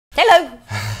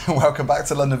Welcome back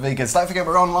to London Vegans. Don't forget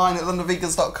we're online at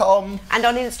londonvegans.com. And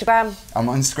on Instagram. I'm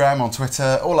on Instagram, on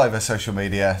Twitter, all over social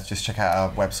media. Just check out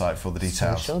our website for all the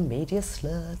details. Social media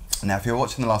sluts. Now, if you're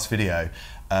watching the last video,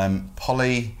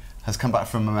 Polly has come back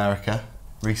from America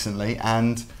recently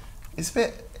and it's a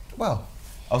bit, well,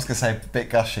 I was going to say a bit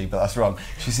gushy, but that's wrong.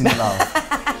 She's in love.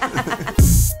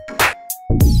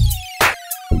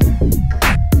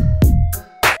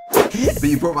 But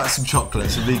you brought back some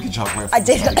chocolate, some vegan chocolate. I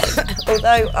did,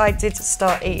 although I did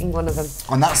start eating one of them.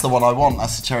 And that's the one I want.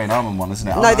 That's the cherry and almond one, isn't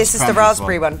it? No, this is the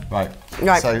raspberry one. Right.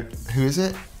 Right. So, who is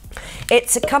it?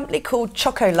 It's a company called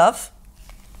Chocolove,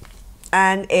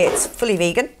 and it's fully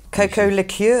vegan. Cocoa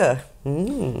liqueur.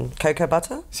 Cocoa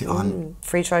butter. Is it on?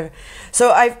 Free try. So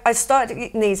I started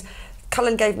eating these.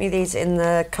 Cullen gave me these in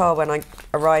the car when I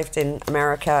arrived in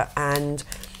America, and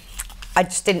I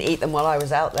just didn't eat them while I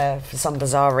was out there for some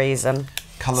bizarre reason.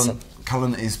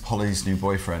 Cullen is Polly's new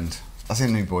boyfriend. I say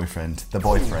new boyfriend. The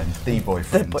boyfriend. The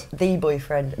boyfriend. The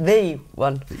boyfriend. The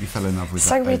one. That you fell in love with.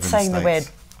 So weird saying the word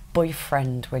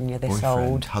boyfriend when you're this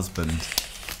old. Husband.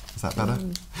 Is that better?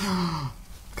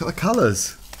 Look at the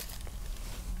colours.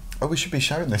 Oh, we should be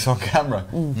showing this on camera.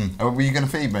 Oh, were you going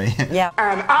to feed me? Yeah.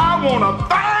 And I want to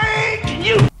thank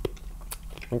you.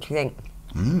 What do you think?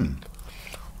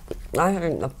 I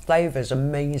think the flavour's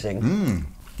amazing.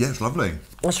 Yeah, it's lovely.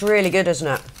 It's really good, isn't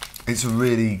it? It's a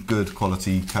really good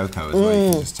quality cocoa as well.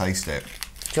 You can just taste it.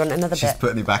 Do you want another bit? She's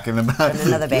putting it back in the bag.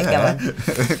 Another bit, yeah.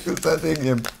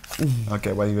 go on.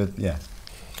 Okay, well, yeah.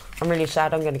 I'm really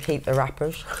sad I'm going to keep the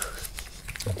wrappers.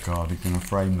 Oh God, you're going to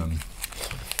frame them.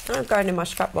 I'm going in my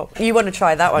scrapbook. You want to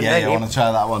try that one, don't you? Yeah, I want to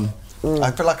try that one.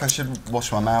 I feel like I should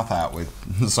wash my mouth out with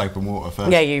soap and water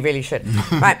first. Yeah, you really should.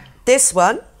 Right, this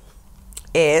one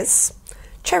is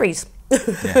cherries.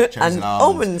 Yeah, cherries and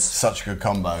almonds. Such a good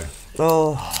combo.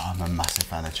 Oh, I'm a massive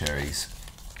fan of cherries.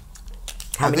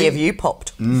 How many have you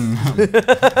popped? Wouldn't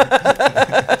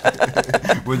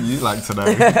you like to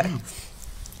know?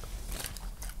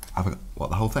 What,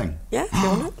 the whole thing? Yeah, if you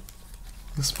want it.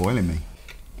 You're spoiling me.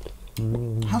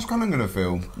 How's Colin going to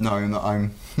feel knowing that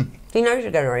I'm... He knows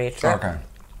you're going to eat it. Okay.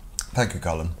 Thank you,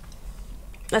 Colin.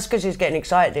 That's because he's getting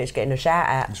excited. He's getting a shout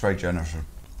out. It's very generous.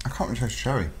 I can't really taste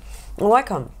cherry. Oh, I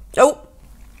can't. Oh,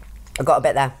 I got a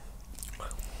bit there.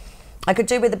 I could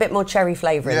do with a bit more cherry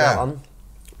flavour in that one,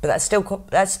 but that's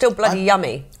still bloody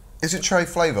yummy. Is it cherry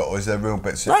flavour or is there real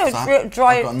bits? No, it's I've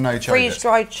got no cherry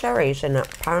freeze-dried cherries in it,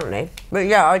 apparently. But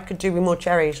yeah, I could do with more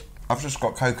cherries. I've just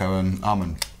got cocoa and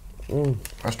almond.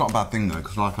 That's not a bad thing though,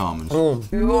 because I like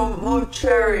almonds. You want more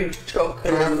cherries,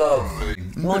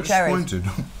 Chocolove? More cherries.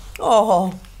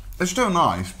 Oh. It's still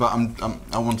nice, but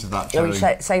I wanted that cherry. Are we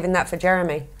saving that for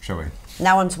Jeremy? Shall we?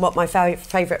 Now on to what my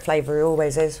favourite flavour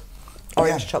always is.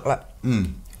 Orange chocolate.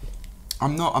 I'm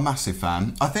not a massive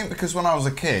fan. I think because when I was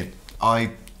a kid,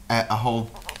 I ate a whole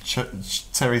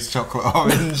Terry's chocolate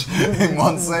orange in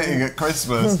one sitting at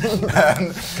Christmas,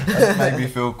 and it made me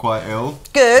feel quite ill.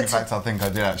 Good. In fact, I think I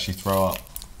did actually throw up.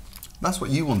 That's what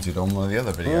you wanted on one of the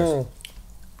other videos.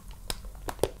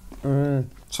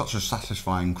 Such a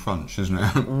satisfying crunch, isn't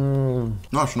it?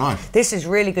 That's nice. This is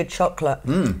really good chocolate.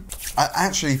 I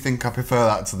actually think I prefer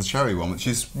that to the cherry one, which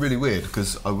is really weird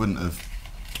because I wouldn't have.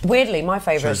 Weirdly, my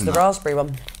favourite is the raspberry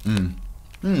one.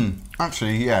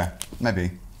 Actually, yeah,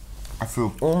 maybe. I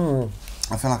feel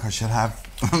like I should have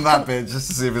that bit just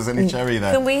to see if there's any cherry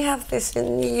there. Can we have this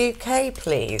in the UK,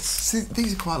 please? See,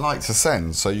 these are quite light to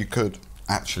send, so you could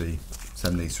actually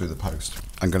send these through the post.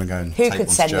 I'm going to go and Who take could one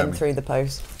to send them Jeremy. through the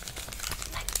post?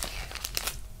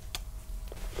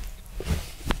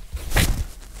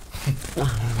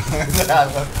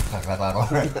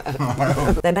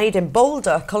 They're made in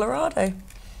Boulder, Colorado,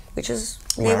 which is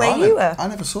near where you were. I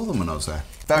never saw them when I was there.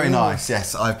 Very nice,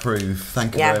 yes, I approve.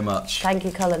 Thank you very much. Thank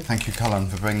you, Cullen. Thank you, Cullen,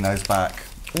 for bringing those back.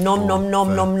 Nom, nom,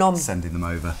 nom, nom, nom. Sending them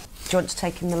over. Do you want to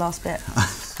take in the last bit?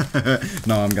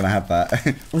 No, I'm going to have that.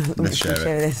 Let's share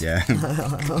it. This. Yeah.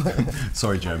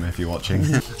 Sorry, Jeremy, if you're watching.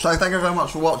 So thank you very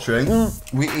much for watching.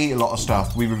 We eat a lot of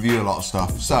stuff. We review a lot of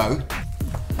stuff. So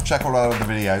check all our other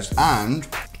videos and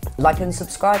like and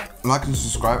subscribe. Like and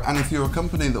subscribe. And if you're a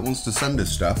company that wants to send us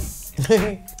stuff,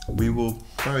 we will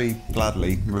very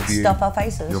gladly review Stuff our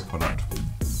faces. Your product.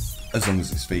 As long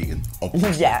as it's vegan,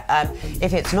 obviously. Yeah,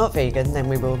 if it's not vegan, then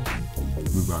we will.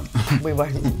 We won't. We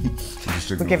won't.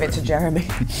 We'll give it to Jeremy.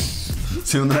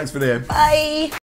 See you on the next video. Bye.